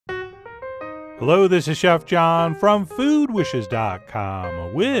Hello, this is Chef John from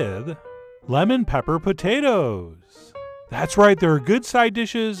foodwishes.com with lemon pepper potatoes. That's right, there are good side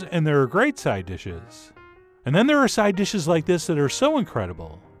dishes and there are great side dishes. And then there are side dishes like this that are so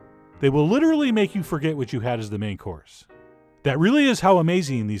incredible, they will literally make you forget what you had as the main course. That really is how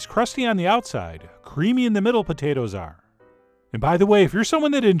amazing these crusty on the outside, creamy in the middle potatoes are. And by the way, if you're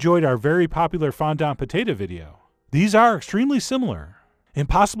someone that enjoyed our very popular fondant potato video, these are extremely similar and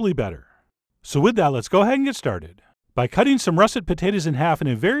possibly better. So with that, let's go ahead and get started by cutting some russet potatoes in half in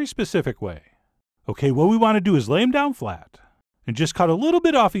a very specific way. Okay, what we want to do is lay them down flat and just cut a little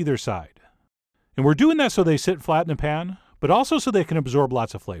bit off either side. And we're doing that so they sit flat in the pan, but also so they can absorb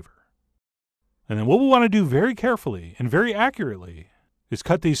lots of flavor. And then what we want to do very carefully and very accurately is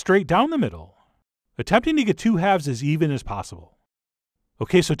cut these straight down the middle, attempting to get two halves as even as possible.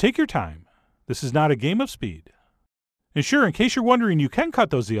 Okay, so take your time. This is not a game of speed. And sure, in case you're wondering, you can cut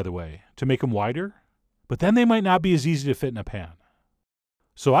those the other way to make them wider, but then they might not be as easy to fit in a pan.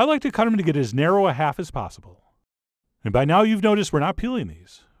 So I like to cut them to get as narrow a half as possible. And by now you've noticed we're not peeling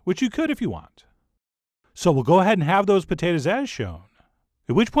these, which you could if you want. So we'll go ahead and have those potatoes as shown,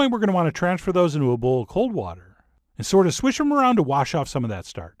 at which point we're going to want to transfer those into a bowl of cold water and sort of swish them around to wash off some of that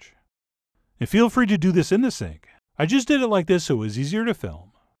starch. And feel free to do this in the sink. I just did it like this so it was easier to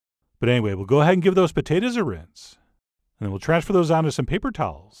film. But anyway, we'll go ahead and give those potatoes a rinse. And then we'll transfer those onto some paper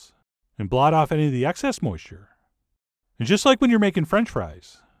towels and blot off any of the excess moisture. And just like when you're making French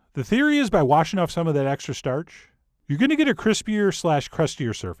fries, the theory is by washing off some of that extra starch, you're going to get a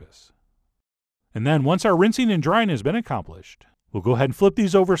crispier/crustier surface. And then once our rinsing and drying has been accomplished, we'll go ahead and flip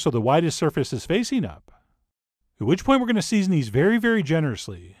these over so the widest surface is facing up. At which point we're going to season these very, very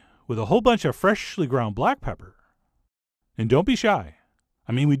generously with a whole bunch of freshly ground black pepper. And don't be shy.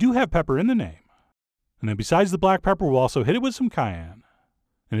 I mean, we do have pepper in the name. And then besides the black pepper, we'll also hit it with some cayenne,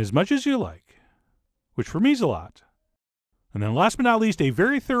 and as much as you like, which for me is a lot. And then last but not least, a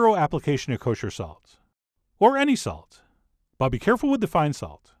very thorough application of kosher salt, or any salt, but be careful with the fine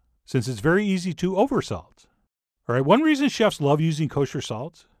salt, since it's very easy to oversalt. Alright, one reason chefs love using kosher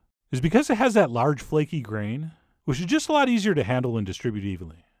salt is because it has that large flaky grain, which is just a lot easier to handle and distribute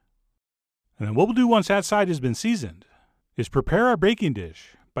evenly. And then what we'll do once that side has been seasoned is prepare our baking dish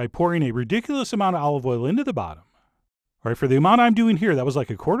by pouring a ridiculous amount of olive oil into the bottom. All right, for the amount I'm doing here, that was like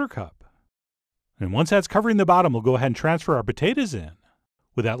a quarter cup. And once that's covering the bottom, we'll go ahead and transfer our potatoes in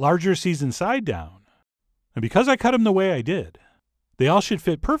with that larger seasoned side down. And because I cut them the way I did, they all should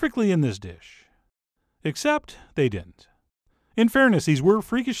fit perfectly in this dish. Except they didn't. In fairness, these were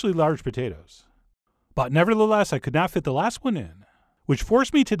freakishly large potatoes. But nevertheless, I could not fit the last one in, which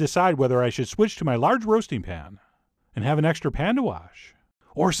forced me to decide whether I should switch to my large roasting pan and have an extra pan to wash,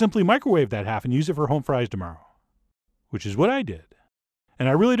 or simply microwave that half and use it for home fries tomorrow. Which is what I did. And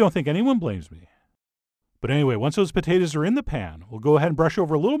I really don't think anyone blames me. But anyway, once those potatoes are in the pan, we'll go ahead and brush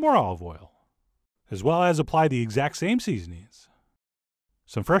over a little more olive oil, as well as apply the exact same seasonings.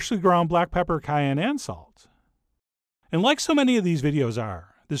 Some freshly ground black pepper, cayenne, and salt. And like so many of these videos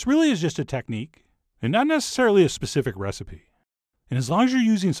are, this really is just a technique, and not necessarily a specific recipe. And as long as you're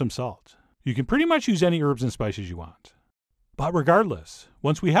using some salt, you can pretty much use any herbs and spices you want. But regardless,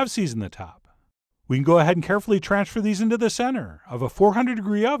 once we have seasoned the top, we can go ahead and carefully transfer these into the center of a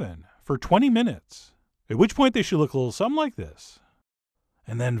 400-degree oven for 20 minutes, at which point they should look a little something like this.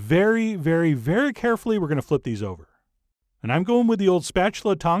 And then very, very, very carefully we're going to flip these over. And I'm going with the old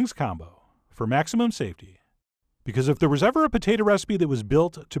spatula-tongs combo for maximum safety, because if there was ever a potato recipe that was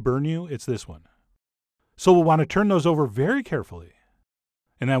built to burn you, it's this one. So we'll want to turn those over very carefully.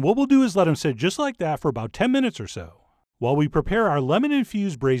 And then what we'll do is let them sit just like that for about 10 minutes or so, while we prepare our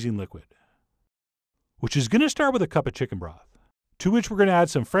lemon-infused braising liquid, which is going to start with a cup of chicken broth, to which we're going to add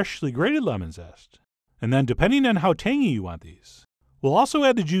some freshly grated lemon zest, and then depending on how tangy you want these, we'll also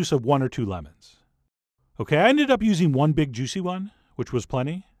add the juice of 1 or 2 lemons. Okay, I ended up using 1 big juicy one, which was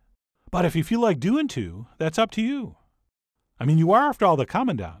plenty, but if you feel like doing 2, that's up to you. I mean, you are, after all, the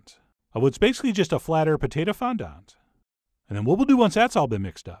commandant of what's basically just a flatter potato fondant. And then what we'll do once that's all been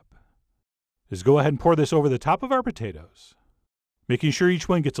mixed up is go ahead and pour this over the top of our potatoes, making sure each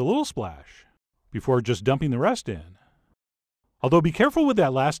one gets a little splash before just dumping the rest in. Although be careful with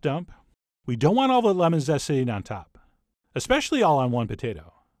that last dump. We don't want all the lemon zest sitting on top, especially all on one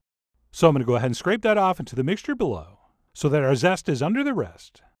potato. So I'm going to go ahead and scrape that off into the mixture below so that our zest is under the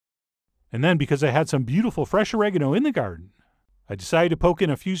rest. And then because I had some beautiful fresh oregano in the garden, I decided to poke in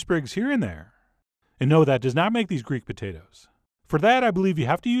a few sprigs here and there. And no, that does not make these Greek potatoes. For that, I believe you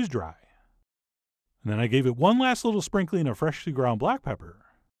have to use dry. And then I gave it one last little sprinkling of freshly ground black pepper,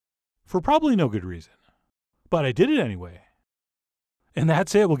 for probably no good reason. But I did it anyway. And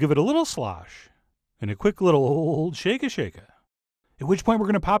that's it. We'll give it a little slosh, and a quick little old shake-a-shake-a. At which point we're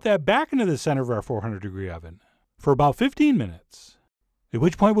going to pop that back into the center of our 400-degree oven for about 15 minutes. At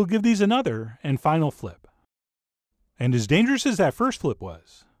which point we'll give these another and final flip. And as dangerous as that first flip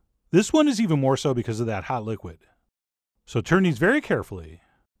was, this one is even more so because of that hot liquid. So turn these very carefully,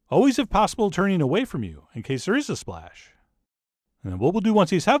 always if possible turning away from you in case there is a splash. And then what we'll do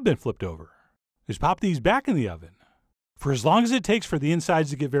once these have been flipped over is pop these back in the oven for as long as it takes for the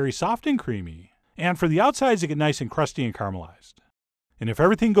insides to get very soft and creamy, and for the outsides to get nice and crusty and caramelized. And if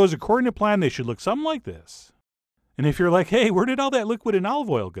everything goes according to plan, they should look something like this. And if you're like, hey, where did all that liquid and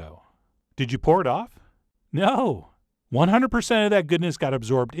olive oil go? Did you pour it off? No. 100% of that goodness got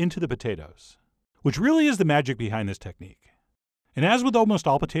absorbed into the potatoes, which really is the magic behind this technique. And as with almost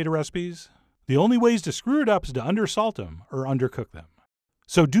all potato recipes, the only ways to screw it up is to undersalt them or undercook them.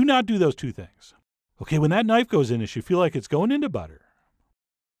 So do not do those two things. Okay, when that knife goes in, it should feel like it's going into butter.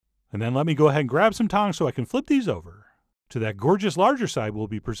 And then let me go ahead and grab some tongs so I can flip these over to that gorgeous larger side we'll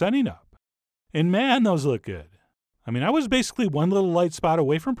be presenting up. And man, those look good. I mean, I was basically one little light spot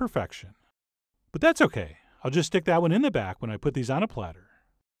away from perfection. But that's okay. I'll just stick that one in the back when I put these on a platter.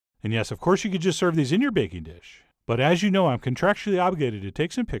 And yes, of course you could just serve these in your baking dish. But as you know, I'm contractually obligated to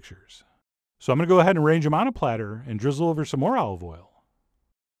take some pictures. So I'm going to go ahead and arrange them on a platter and drizzle over some more olive oil.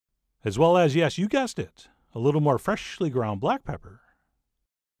 As well as, yes, you guessed it, a little more freshly ground black pepper.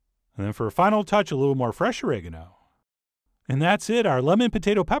 And then for a final touch, a little more fresh oregano. And that's it, our lemon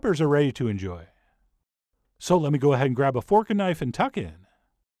potato peppers are ready to enjoy. So let me go ahead and grab a fork and knife and tuck in.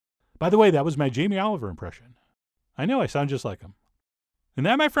 By the way, that was my Jamie Oliver impression. I know I sound just like him. And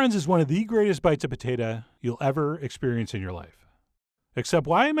that, my friends, is one of the greatest bites of potato you'll ever experience in your life. Except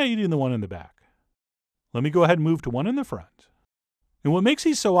why am I eating the one in the back? Let me go ahead and move to one in the front. And what makes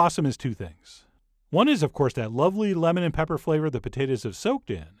these so awesome is two things. One is, of course, that lovely lemon and pepper flavor the potatoes have soaked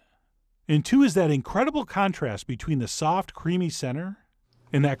in. And two is that incredible contrast between the soft, creamy center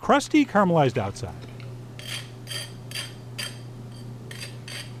and that crusty, caramelized outside.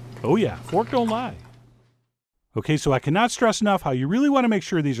 Oh yeah, fork don't lie. Okay, so I cannot stress enough how you really want to make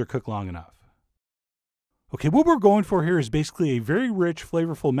sure these are cooked long enough. Okay, what we're going for here is basically a very rich,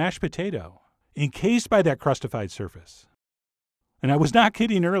 flavorful mashed potato encased by that crustified surface. And I was not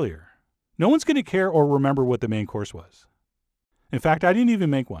kidding earlier. No one's going to care or remember what the main course was. In fact, I didn't even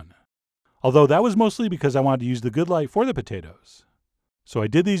make one. Although that was mostly because I wanted to use the good light for the potatoes. So I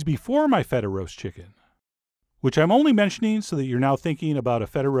did these before my feta roast chicken, which I'm only mentioning so that you're now thinking about a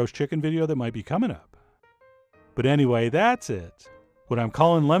feta roast chicken video that might be coming up. But anyway, that's it. What I'm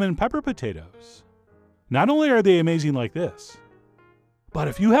calling lemon pepper potatoes. Not only are they amazing like this, but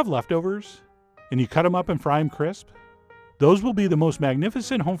if you have leftovers and you cut them up and fry them crisp, those will be the most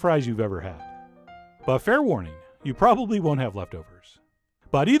magnificent home fries you've ever had. But fair warning, you probably won't have leftovers.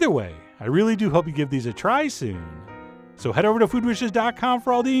 But either way, I really do hope you give these a try soon. So head over to foodwishes.com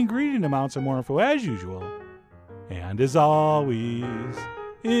for all the ingredient amounts and more info as usual. And as always,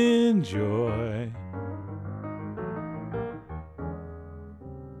 enjoy.